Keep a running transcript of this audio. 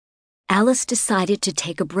Alice decided to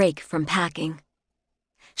take a break from packing.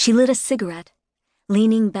 She lit a cigarette,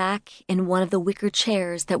 leaning back in one of the wicker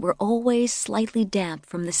chairs that were always slightly damp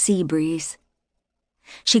from the sea breeze.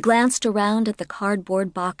 She glanced around at the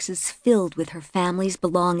cardboard boxes filled with her family's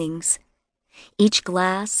belongings, each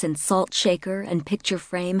glass and salt shaker and picture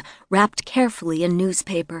frame wrapped carefully in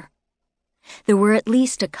newspaper. There were at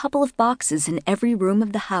least a couple of boxes in every room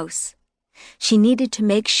of the house. She needed to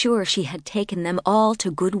make sure she had taken them all to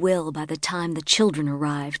Goodwill by the time the children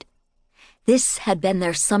arrived. This had been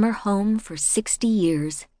their summer home for 60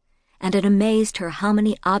 years, and it amazed her how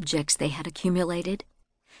many objects they had accumulated.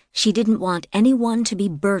 She didn't want anyone to be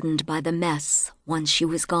burdened by the mess once she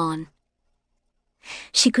was gone.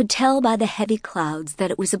 She could tell by the heavy clouds that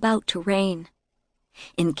it was about to rain.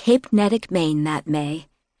 In Cape Nettic, Maine that May,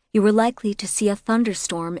 you were likely to see a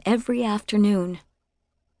thunderstorm every afternoon.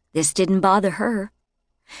 This didn't bother her.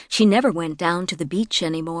 She never went down to the beach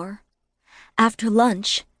anymore. After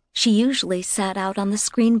lunch, she usually sat out on the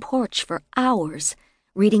screen porch for hours,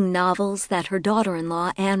 reading novels that her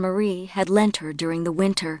daughter-in-law, Anne-Marie, had lent her during the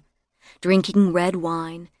winter, drinking red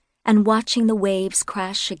wine, and watching the waves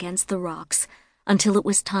crash against the rocks until it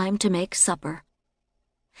was time to make supper.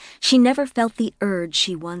 She never felt the urge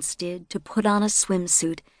she once did to put on a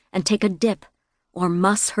swimsuit and take a dip or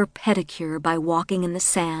muss her pedicure by walking in the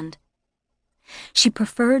sand. She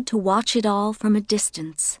preferred to watch it all from a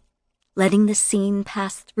distance, letting the scene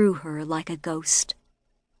pass through her like a ghost.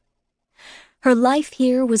 Her life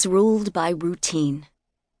here was ruled by routine.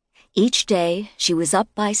 Each day she was up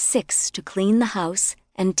by 6 to clean the house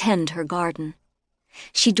and tend her garden.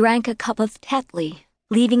 She drank a cup of Tetley,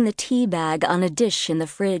 leaving the tea bag on a dish in the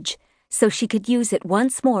fridge so she could use it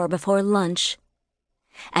once more before lunch.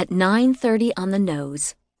 At 9:30 on the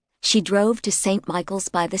nose, she drove to St. Michael's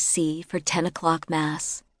by the Sea for 10 o'clock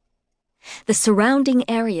Mass. The surrounding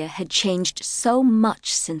area had changed so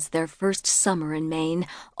much since their first summer in Maine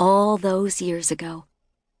all those years ago.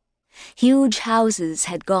 Huge houses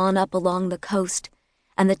had gone up along the coast,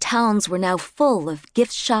 and the towns were now full of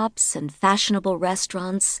gift shops and fashionable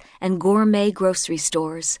restaurants and gourmet grocery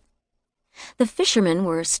stores. The fishermen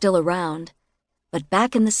were still around, but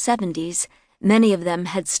back in the 70s, many of them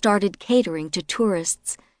had started catering to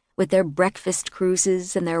tourists with their breakfast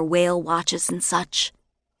cruises and their whale watches and such.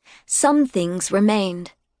 Some things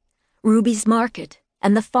remained. Ruby's Market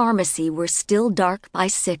and the pharmacy were still dark by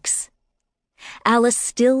 6. Alice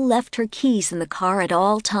still left her keys in the car at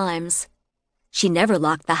all times. She never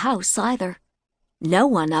locked the house either. No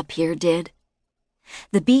one up here did.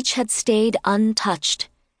 The beach had stayed untouched,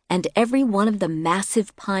 and every one of the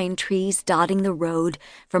massive pine trees dotting the road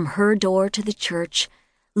from her door to the church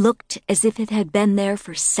looked as if it had been there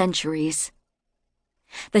for centuries.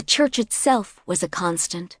 The church itself was a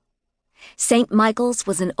constant. St. Michael's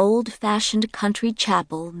was an old-fashioned country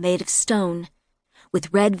chapel made of stone,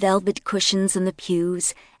 with red velvet cushions in the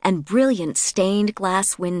pews and brilliant stained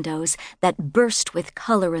glass windows that burst with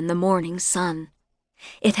color in the morning sun.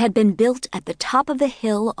 It had been built at the top of the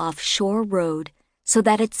hill off Shore Road, so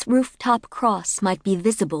that its rooftop cross might be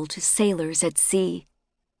visible to sailors at sea.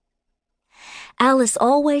 Alice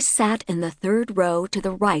always sat in the 3rd row to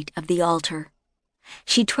the right of the altar.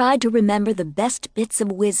 She tried to remember the best bits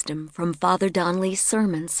of wisdom from Father Donnelly's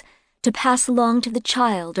sermons to pass along to the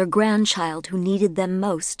child or grandchild who needed them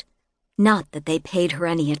most, not that they paid her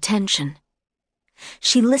any attention.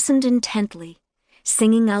 She listened intently,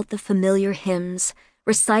 singing out the familiar hymns,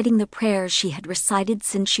 reciting the prayers she had recited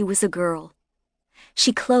since she was a girl.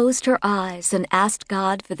 She closed her eyes and asked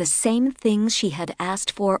God for the same things she had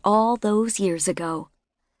asked for all those years ago: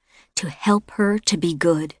 to help her to be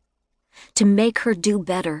good, to make her do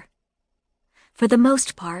better. For the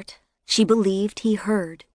most part, she believed he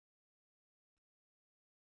heard.